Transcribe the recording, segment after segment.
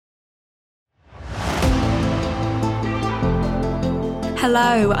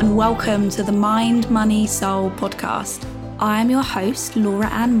Hello and welcome to the Mind, Money, Soul podcast. I am your host, Laura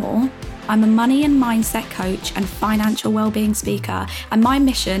Ann Moore. I'm a money and mindset coach and financial wellbeing speaker, and my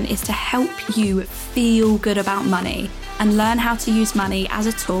mission is to help you feel good about money and learn how to use money as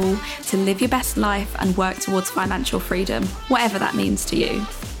a tool to live your best life and work towards financial freedom, whatever that means to you.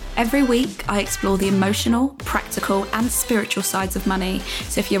 Every week, I explore the emotional, practical, and spiritual sides of money.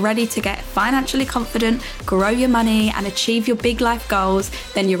 So if you're ready to get financially confident, grow your money, and achieve your big life goals,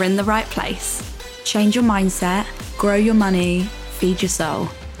 then you're in the right place. Change your mindset, grow your money, feed your soul.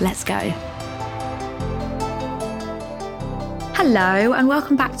 Let's go. Hello, and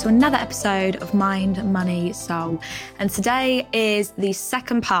welcome back to another episode of Mind, Money, Soul. And today is the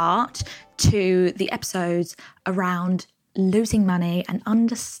second part to the episodes around losing money and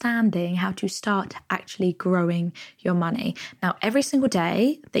understanding how to start actually growing your money. Now, every single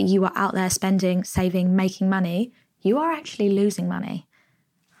day that you are out there spending, saving, making money, you are actually losing money.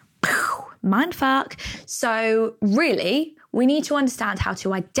 Mindfuck. So really, we need to understand how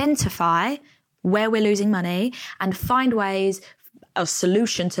to identify where we're losing money and find ways, a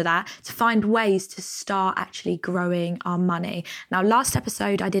solution to that, to find ways to start actually growing our money. Now, last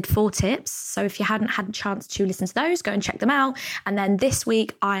episode I did 4 tips. So if you hadn't had a chance to listen to those, go and check them out. And then this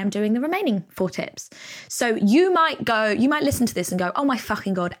week I am doing the remaining 4 tips. So you might listen to this and go, oh my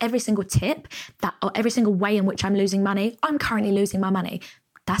fucking God, every single tip or every single way in which I'm losing money, I'm currently losing my money.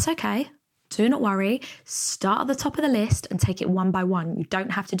 That's okay. Do not worry. Start at the top of the list and take it one by one. You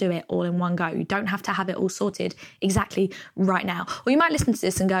don't have to do it all in one go. You don't have to have it all sorted exactly right now. Or you might listen to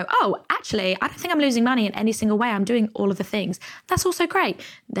this and go, oh, actually, I don't think I'm losing money in any single way. I'm doing all of the things. That's also great.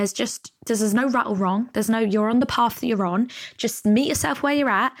 There's no right or wrong. You're on the path that you're on. Just meet yourself where you're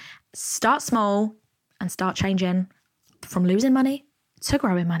at. Start small and start changing from losing money to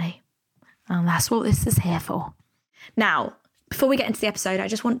growing money. And that's what this is here for. Now, before we get into the episode, I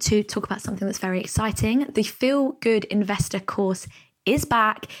just want to talk about something that's very exciting. The Feel Good Investor course is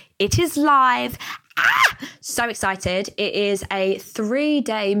back. It is live. So excited. It is a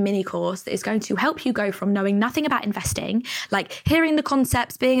 3-day mini course that is going to help you go from knowing nothing about investing, like hearing the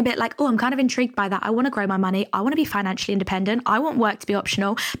concepts, being a bit like, oh, I'm kind of intrigued by that. I want to grow my money. I want to be financially independent. I want work to be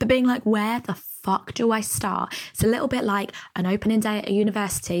optional, but being like, where the fuck do I start? It's a little bit like an opening day at a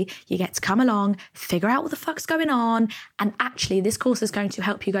university. You get to come along, figure out what the fuck's going on. And actually, this course is going to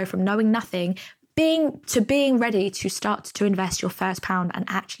help you go from knowing nothing being ready to start to invest your first pound and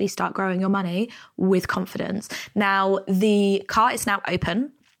actually start growing your money with confidence. Now, the cart is now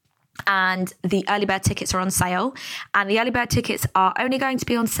open and the early bird tickets are on sale, and the early bird tickets are only going to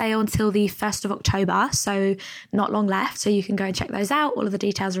be on sale until the 1st of October, so not long left. So you can go and check those out. All of the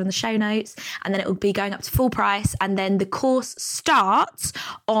details are in the show notes, and then it will be going up to full price, and then the course starts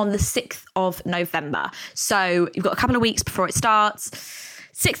on the 6th of November. So you've got a couple of weeks before it starts.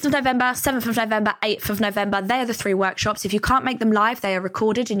 6th of November, 7th of November, 8th of November. They are the 3 workshops. If you can't make them live, they are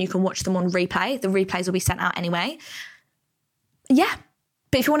recorded and you can watch them on replay. The replays will be sent out anyway. Yeah.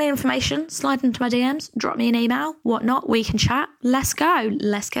 But if you want any information, slide into my DMs, drop me an email, whatnot. We can chat. Let's go.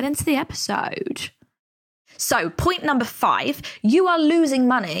 Let's get into the episode. So point number 5, you are losing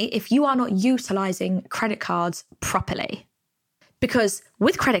money if you are not utilizing credit cards properly. Because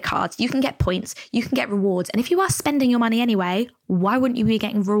with credit cards, you can get points, you can get rewards. And if you are spending your money anyway, why wouldn't you be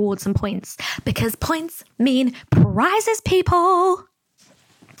getting rewards and points? Because points mean prizes, people.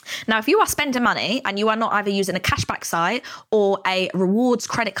 Now, if you are spending money and you are not either using a cashback site or a rewards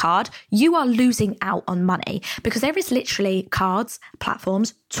credit card, you are losing out on money, because there is literally cards,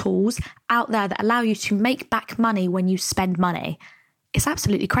 platforms, tools out there that allow you to make back money when you spend money. It's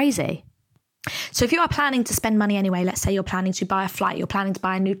absolutely crazy. So if you are planning to spend money anyway, let's say you're planning to buy a flight, you're planning to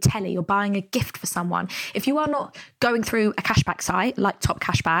buy a new telly, you're buying a gift for someone. If you are not going through a cashback site like Top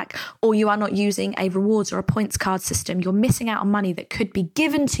Cashback, or you are not using a rewards or a points card system, you're missing out on money that could be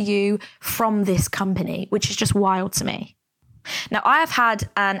given to you from this company, which is just wild to me. Now, I have had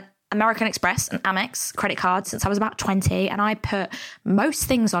an American Express and Amex credit card since I was about 20, and I put most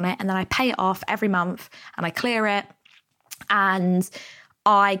things on it and then I pay it off every month and I clear it and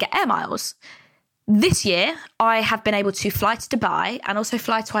I get air miles. This year, I have been able to fly to Dubai and also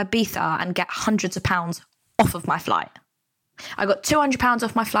fly to Ibiza and get hundreds of pounds off of my flight. I got £200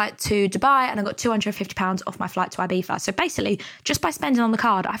 off my flight to Dubai and I got £250 off my flight to Ibiza. So basically, just by spending on the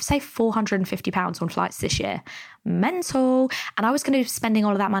card, I've saved £450 on flights this year. Mental. And I was going to be spending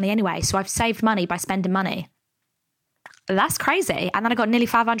all of that money anyway, so I've saved money by spending money. That's crazy. And then I got nearly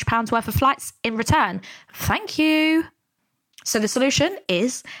 £500 worth of flights in return. Thank you. So the solution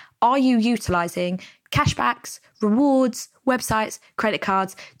is, are you utilising cashbacks, rewards, websites, credit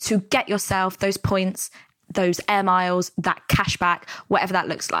cards to get yourself those points those air miles, that cashback, whatever that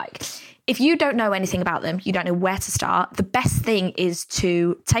looks like. If you don't know anything about them, you don't know where to start, the best thing is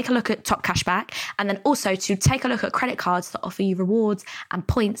to take a look at Top Cashback and then also to take a look at credit cards that offer you rewards and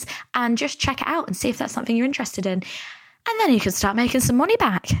points and just check it out and see if that's something you're interested in. And then you can start making some money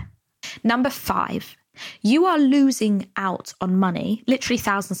back. Number 5, you are losing out on money, literally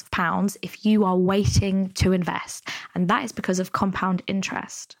thousands of pounds, if you are waiting to invest. And that is because of compound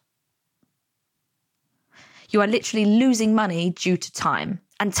interest. You are literally losing money due to time.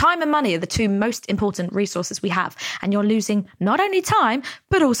 And time and money are the two most important resources we have. And you're losing not only time,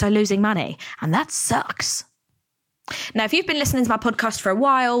 but also losing money. And that sucks. Now, if you've been listening to my podcast for a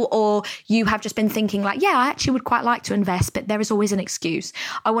while, or you have just been thinking like, yeah, I actually would quite like to invest, but there is always an excuse.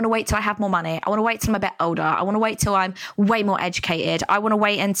 I want to wait till I have more money. I want to wait till I'm a bit older. I want to wait till I'm way more educated. I want to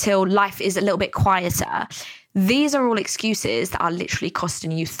wait until life is a little bit quieter. These are all excuses that are literally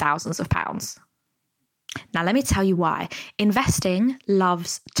costing you thousands of pounds. Now, let me tell you why. Investing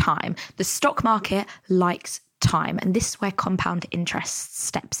loves time. The stock market likes time. And this is where compound interest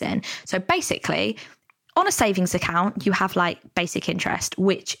steps in. So basically, on a savings account, you have like basic interest,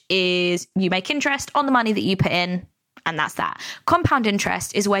 which is you make interest on the money that you put in. And that's that. Compound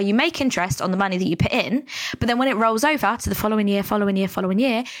interest is where you make interest on the money that you put in. But then when it rolls over to the following year,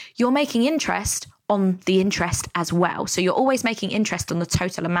 you're making interest on the interest as well. So you're always making interest on the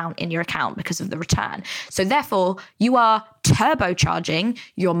total amount in your account because of the return. So therefore, you are turbocharging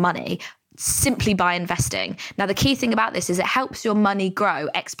your money simply by investing. Now, the key thing about this is it helps your money grow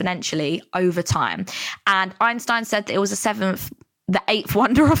exponentially over time. And Einstein said that it was the eighth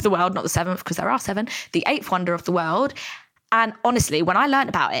wonder of the world, not the seventh, because there are 7, the 8th wonder of the world. And honestly, when I learned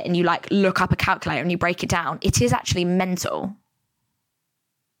about it and you like look up a calculator and you break it down, it is actually mental.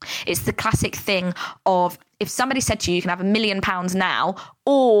 It's the classic thing of if somebody said to you, you can have £1 million now,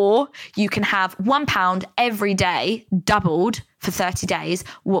 or you can have £1 every day doubled for 30 days,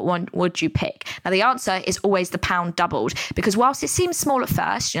 what one would you pick? Now, the answer is always the pound doubled, because whilst it seems small at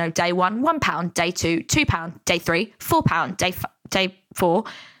first, day 1, £1, day 2, £2, day 3, £4, day 4,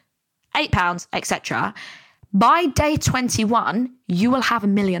 £8, etc. By day 21, you will have £1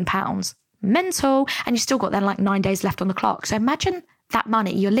 million. Mental. And you've still got then like 9 days left on the clock. So imagine that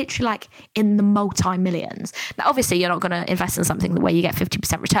money, you're literally like in the multi-millions. Now, obviously, you're not going to invest in something where you get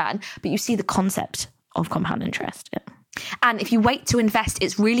 50% return, but you see the concept of compound interest. Yeah. And if you wait to invest,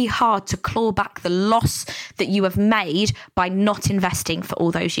 it's really hard to claw back the loss that you have made by not investing for all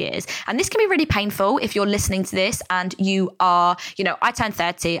those years. And this can be really painful if you're listening to this and you are, I turned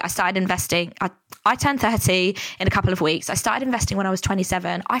 30, I started investing. I turned 30 in a couple of weeks. I started investing when I was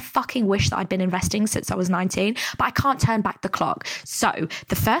 27. I fucking wish that I'd been investing since I was 19, but I can't turn back the clock. So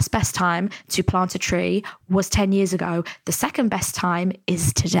the first best time to plant a tree was 10 years ago. The second best time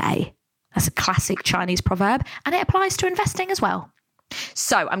is today. That's a classic Chinese proverb, and it applies to investing as well.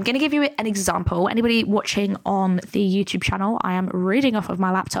 So I'm going to give you an example. Anybody watching on the YouTube channel, I am reading off of my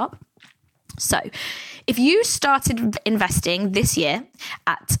laptop. So if you started investing this year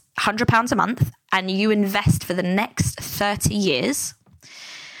at £100 a month and you invest for the next 30 years,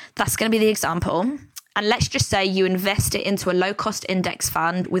 that's going to be the example. And let's just say you invest it into a low-cost index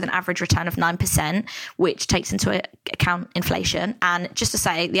fund with an average return of 9%, which takes into account inflation. And just to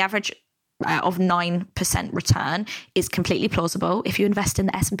say, the average of 9% return is completely plausible. If you invest in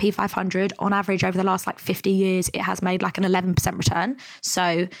the S&P 500, on average over the last 50 years, it has made an 11% return.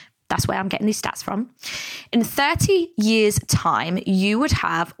 So that's where I'm getting these stats from. In 30 years' time, you would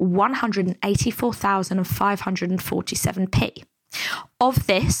have 184,547p. Of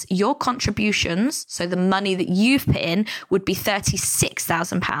this, your contributions, so the money that you've put in, would be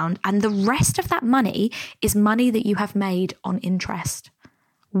 £36,000. And the rest of that money is money that you have made on interest.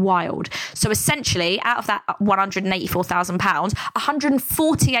 Wild. So essentially, out of that £184,000,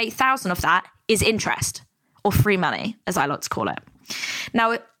 £148,000 of that is interest, or free money, as I like to call it.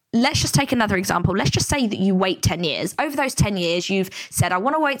 Now, let's just take another example. Let's just say that you wait 10 years. Over those 10 years, you've said, I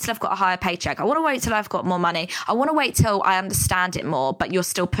want to wait till I've got a higher paycheck. I want to wait till I've got more money. I want to wait till I understand it more, but you're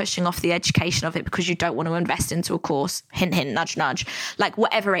still pushing off the education of it because you don't want to invest into a course. Hint, hint, nudge, nudge.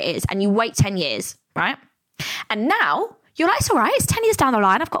 Whatever it is. And you wait 10 years, right? And now you're like, it's all right. It's 10 years down the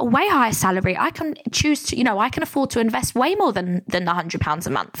line. I've got a way higher salary. I can choose to, I can afford to invest way more than £100 a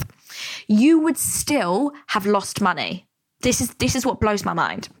month. You would still have lost money. This is what blows my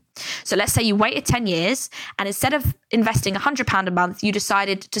mind. So let's say you waited 10 years and instead of investing £100 a month, you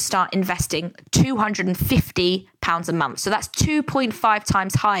decided to start investing £250 a month. So that's 2.5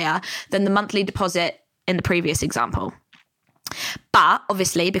 times higher than the monthly deposit in the previous example. But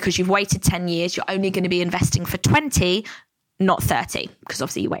obviously, because you've waited 10 years, you're only going to be investing for 20, not 30, because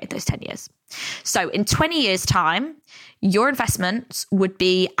obviously you waited those 10 years. So in 20 years' time, your investments would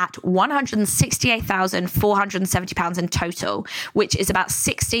be at £168,470 in total, which is about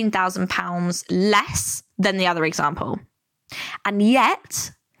 £16,000 less than the other example. And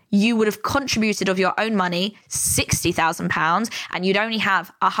yet you would have contributed of your own money £60,000 and you'd only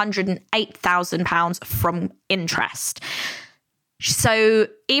have £108,000 from interest. So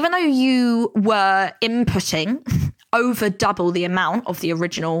even though you were inputting over double the amount of the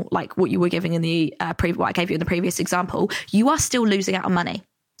original, like what you were giving in the what I gave you in the previous example, you are still losing out on money.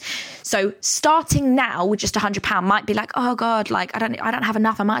 So starting now with just £100 might be like, oh God, like I don't have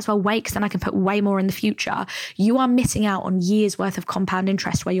enough. I might as well wait because then I can put way more in the future. You are missing out on years worth of compound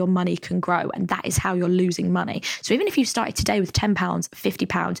interest where your money can grow. And that is how you're losing money. So even if you started today with £10,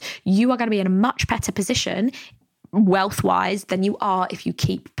 £50, you are going to be in a much better position wealth-wise than you are if you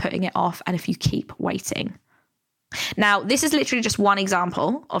keep putting it off and if you keep waiting. Now, this is literally just one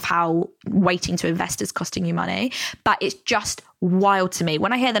example of how waiting to invest is costing you money, but it's just wild to me.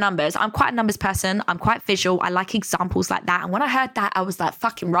 When I hear the numbers, I'm quite a numbers person. I'm quite visual. I like examples like that. And when I heard that, I was like,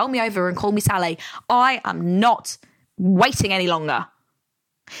 fucking roll me over and call me Sally. I am not waiting any longer.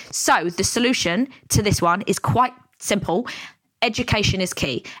 So the solution to this one is quite simple. Education is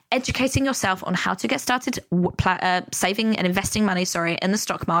key. Educating yourself on how to get started saving and investing money, in the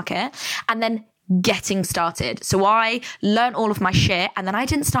stock market, and then getting started. So I learned all of my shit and then I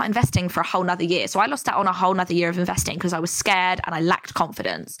didn't start investing for a whole nother year. So I lost out on a whole nother year of investing because I was scared and I lacked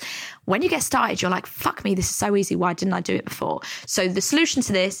confidence. When you get started, you're like, fuck me, this is so easy. Why didn't I do it before? So the solution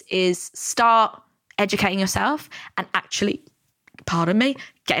to this is start educating yourself and actually,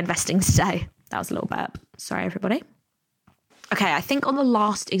 get investing today. That was a little burp. Sorry, everybody. Okay, I think on the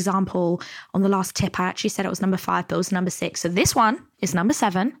last example, on the last tip, I actually said it was number 5, but it was number 6. So this one is number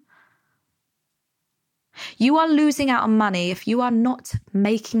 7. You are losing out on money if you are not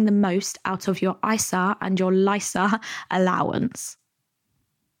making the most out of your ISA and your LISA allowance.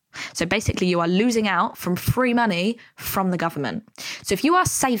 So basically you are losing out from free money from the government. So if you are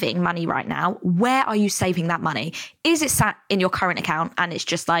saving money right now, where are you saving that money? Is it sat in your current account and it's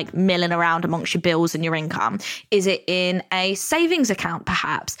just like milling around amongst your bills and your income? Is it in a savings account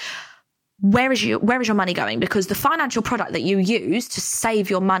perhaps? Where is your money going? Because the financial product that you use to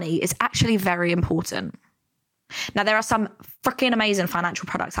save your money is actually very important. Now, there are some freaking amazing financial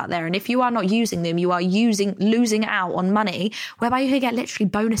products out there. And if you are not using them, you are losing out on money whereby you can get literally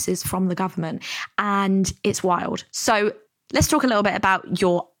bonuses from the government. And it's wild. So let's talk a little bit about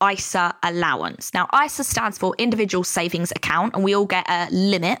your ISA allowance. Now, ISA stands for Individual Savings Account, and we all get a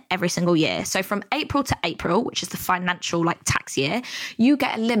limit every single year. So from April to April, which is the financial tax year, you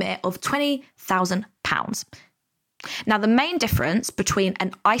get a limit of £20,000. Now, the main difference between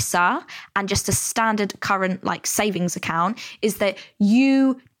an ISA and just a standard current savings account is that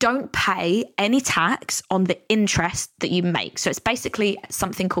you don't pay any tax on the interest that you make. So it's basically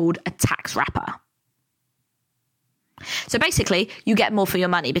something called a tax wrapper. So basically, you get more for your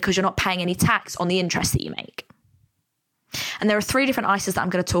money because you're not paying any tax on the interest that you make. And there are 3 different ISAs that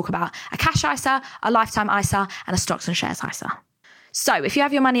I'm going to talk about: a cash ISA, a lifetime ISA, and a stocks and shares ISA. So if you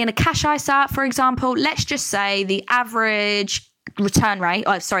have your money in a cash ISA, for example, let's just say the average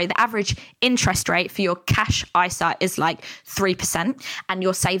the average interest rate for your cash ISA is 3%, and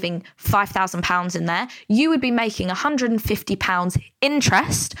you're saving £5,000 in there, you would be making £150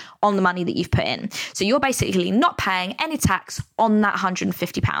 interest on the money that you've put in. So you're basically not paying any tax on that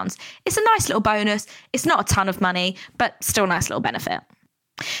 £150. It's a nice little bonus. It's not a ton of money, but still a nice little benefit.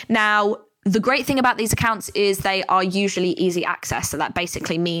 Now, the great thing about these accounts is they are usually easy access. So that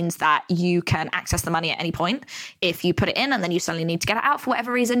basically means that you can access the money at any point. If you put it in and then you suddenly need to get it out for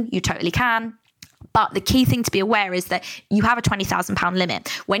whatever reason, you totally can. But the key thing to be aware is that you have a £20,000 limit.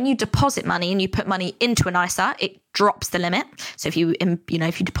 When you deposit money and you put money into an ISA, it drops the limit. So if you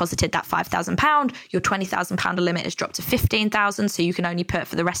deposited that £5,000, your £20,000 limit is dropped to £15,000. So you can only put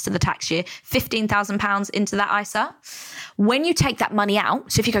for the rest of the tax year £15,000 into that ISA. When you take that money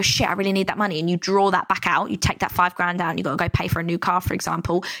out, so if you go, shit, I really need that money, and you draw that back out, you take that £5,000 out and you got to go pay for a new car, for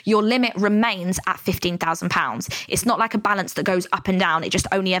example, your limit remains at £15,000. It's not like a balance that goes up and down. It just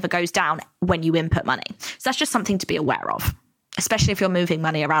only ever goes down when you input money. So that's just something to be aware of, especially if you're moving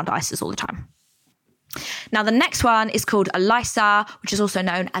money around ISAs all the time. Now, the next one is called a LISA, which is also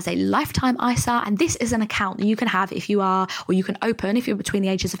known as a lifetime ISA. And this is an account that you can have you can open if you're between the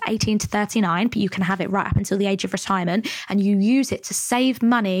ages of 18 to 39, but you can have it right up until the age of retirement. And you use it to save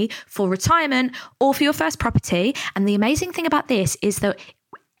money for retirement or for your first property. And the amazing thing about this is that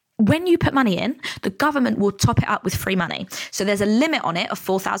when you put money in, the government will top it up with free money. So there's a limit on it of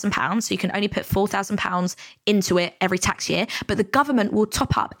 £4,000. So you can only put £4,000 into it every tax year. But the government will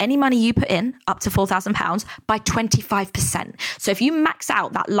top up any money you put in up to £4,000 by 25%. So if you max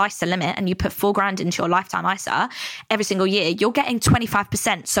out that LISA limit and you put £4,000 into your lifetime ISA every single year, you're getting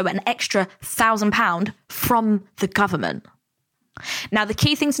 25%. So an extra £1,000 from the government. Now, the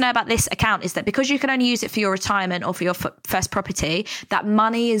key thing to know about this account is that because you can only use it for your retirement or for your first property, that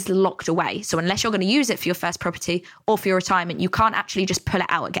money is locked away. So unless you're going to use it for your first property or for your retirement, you can't actually just pull it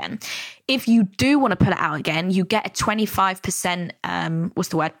out again. If you do want to pull it out again, you get a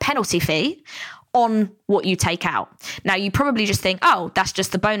 25% penalty fee on what you take out. Now, you probably just think, oh, that's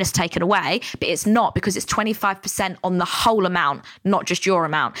just the bonus taken away, but it's not, because it's 25% on the whole amount, not just your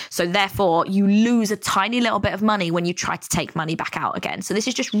amount. So therefore, you lose a tiny little bit of money when you try to take money back out again. So this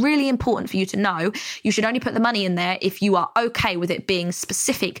is just really important for you to know. You should only put the money in there if you are okay with it being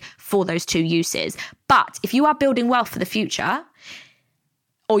specific for those two uses. But if you are building wealth for the future,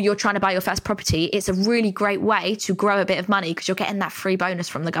 or you're trying to buy your first property, it's a really great way to grow a bit of money because you're getting that free bonus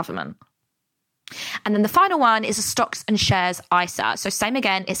from the government. And then the final one is a stocks and shares ISA. So same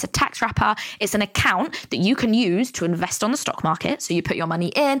again, it's a tax wrapper. It's an account that you can use to invest on the stock market. So you put your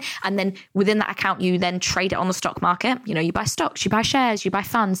money in, and then within that account, you then trade it on the stock market. You know, you buy stocks, you buy shares, you buy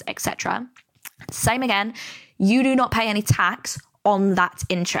funds, etc. Same again, you do not pay any tax on that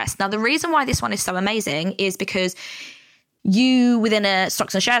interest. Now, the reason why this one is so amazing is because you, within a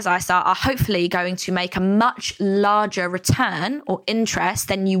stocks and shares ISA, are hopefully going to make a much larger return or interest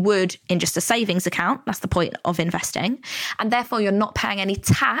than you would in just a savings account. That's the point of investing. And therefore, you're not paying any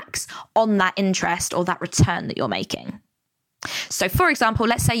tax on that interest or that return that you're making. So for example,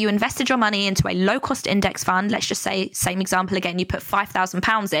 let's say you invested your money into a low cost index fund. Let's just say, same example again, you put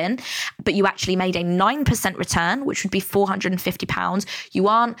 £5,000 in, but you actually made a 9% return, which would be £450. You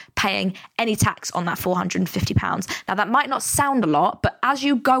aren't paying any tax on that £450. Now that might not sound a lot, but as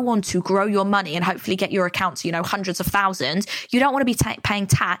you go on to grow your money and hopefully get your account to, hundreds of thousands, you don't want to be paying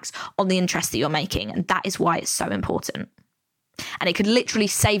tax on the interest that you're making. And that is why it's so important. And it could literally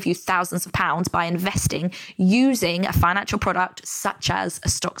save you thousands of pounds by investing using a financial product such as a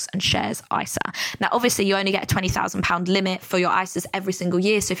stocks and shares ISA. Now, obviously, you only get a £20,000 limit for your ISAs every single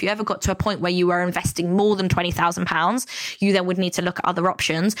year. So if you ever got to a point where you were investing more than £20,000, you then would need to look at other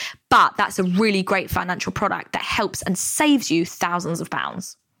options. But that's a really great financial product that helps and saves you thousands of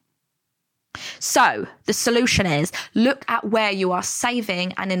pounds. So the solution is look at where you are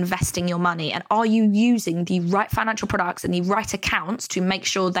saving and investing your money, and are you using the right financial products and the right accounts to make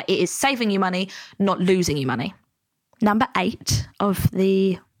sure that it is saving you money, not losing you money. Number 8 of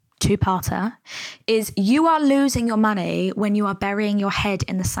the two-parter is you are losing your money when you are burying your head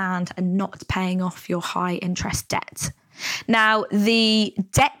in the sand and not paying off your high interest debt. Now, the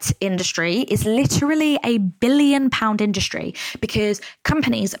debt industry is literally a £1 billion industry because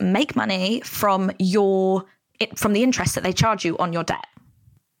companies make money from the interest that they charge you on your debt.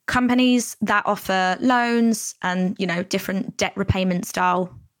 Companies that offer loans and, different debt repayment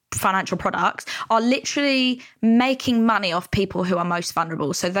style financial products are literally making money off people who are most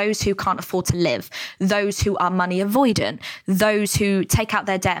vulnerable. So those who can't afford to live, those who are money avoidant, those who take out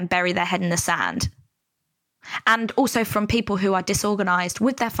their debt and bury their head in the sand. And also from people who are disorganized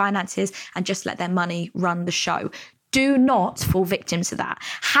with their finances and just let their money run the show. Do not fall victim to that.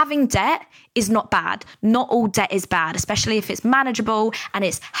 Having debt is not bad. Not all debt is bad, especially if it's manageable and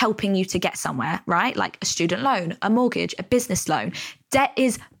it's helping you to get somewhere, right? Like a student loan, a mortgage, a business loan. Debt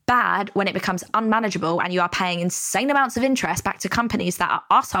is bad when it becomes unmanageable and you are paying insane amounts of interest back to companies that are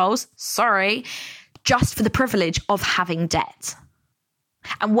assholes, just for the privilege of having debt.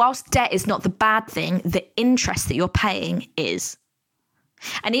 And whilst debt is not the bad thing, the interest that you're paying is.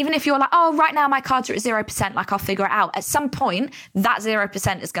 And even if you're like, oh, right now my cards are at 0%, like I'll figure it out. At some point, that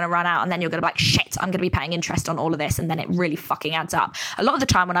 0% is going to run out and then you're going to be like, shit, I'm going to be paying interest on all of this. And then it really fucking adds up. A lot of the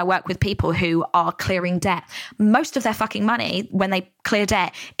time when I work with people who are clearing debt, most of their fucking money when they clear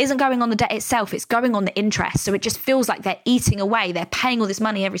debt isn't going on the debt itself. It's going on the interest. So it just feels like they're eating away. They're paying all this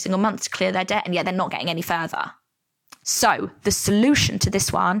money every single month to clear their debt and yet they're not getting any further. So the solution to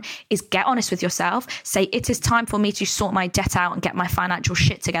this one is get honest with yourself. Say, it is time for me to sort my debt out and get my financial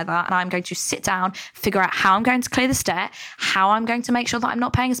shit together. And I'm going to sit down, figure out how I'm going to clear this debt, how I'm going to make sure that I'm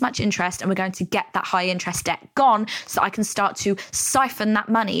not paying as much interest. And we're going to get that high interest debt gone so that I can start to siphon that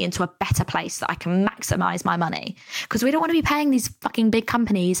money into a better place that I can maximize my money. Because we don't want to be paying these fucking big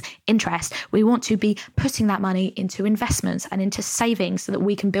companies interest. We want to be putting that money into investments and into savings so that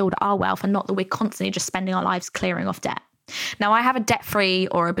we can build our wealth and not that we're constantly just spending our lives clearing off debt. Now, I have a debt-free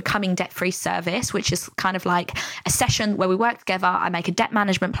or a becoming debt-free service, which is kind of like a session where we work together. I make a debt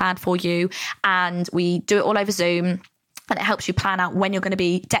management plan for you and we do it all over Zoom. And it helps you plan out when you're going to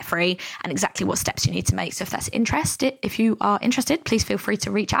be debt-free and exactly what steps you need to make. So if you are interested, please feel free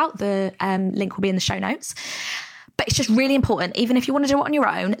to reach out. The link will be in the show notes. But it's just really important, even if you want to do it on your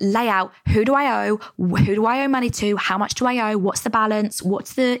own, lay out who do I owe, who do I owe money to, how much do I owe, what's the balance,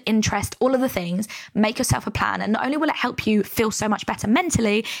 what's the interest, all of the things. Make yourself a plan. And not only will it help you feel so much better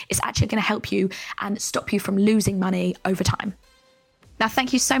mentally, it's actually going to help you and stop you from losing money over time. Now,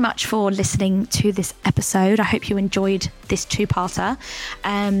 thank you so much for listening to this episode. I hope you enjoyed this two-parter.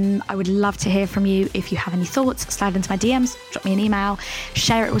 I would love to hear from you. If you have any thoughts, slide into my DMs, drop me an email,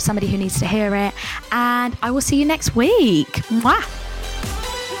 share it with somebody who needs to hear it. And I will see you next week. Mwah!